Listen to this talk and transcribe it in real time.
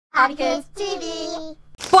HobbyKidsTV.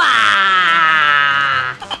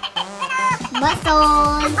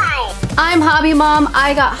 Muscles. I'm Hobby Mom.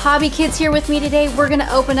 I got Hobby Kids here with me today. We're gonna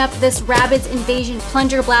open up this Rabbids Invasion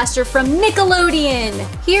Plunger Blaster from Nickelodeon.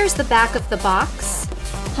 Here's the back of the box.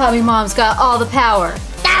 Hobby Mom's got all the power.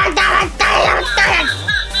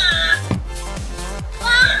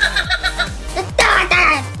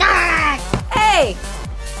 Hey!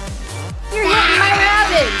 You're hitting my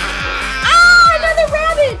rabbit! Oh, another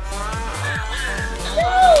rabbit! No!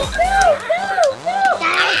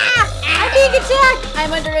 I'm being attacked!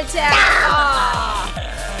 I'm under attack! Oh.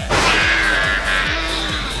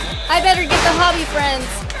 I better get the hobby friends.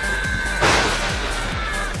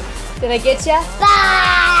 Did I get ya?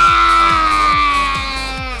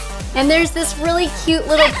 And there's this really cute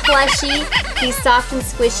little plushie. He's soft and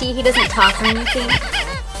squishy. He doesn't talk or anything.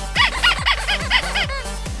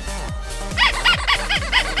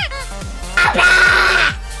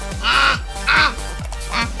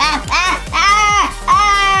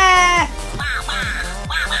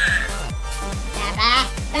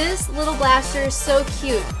 This little blaster is so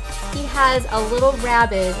cute. He has a little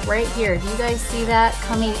rabbit right here. Do you guys see that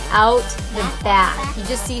coming out the back? You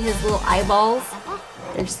just see his little eyeballs.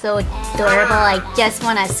 They're so adorable. I just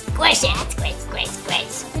want to squish it. Squish, squish,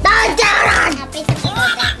 squish.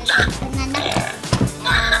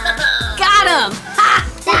 Got him! Ha!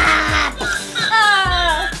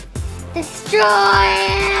 Destroy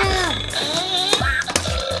him!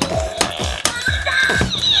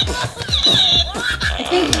 I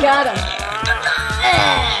think you got him.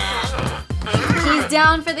 He's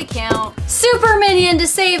down for the count. Super Minion to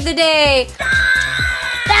save the day.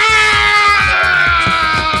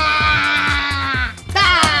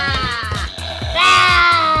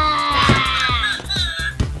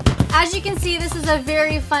 As you can see, this is a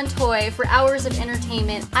very fun toy for hours of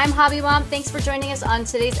entertainment. I'm Hobby Mom. Thanks for joining us on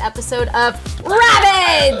today's episode of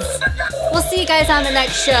Rabbids. We'll see you guys on the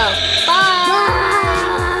next show. Bye.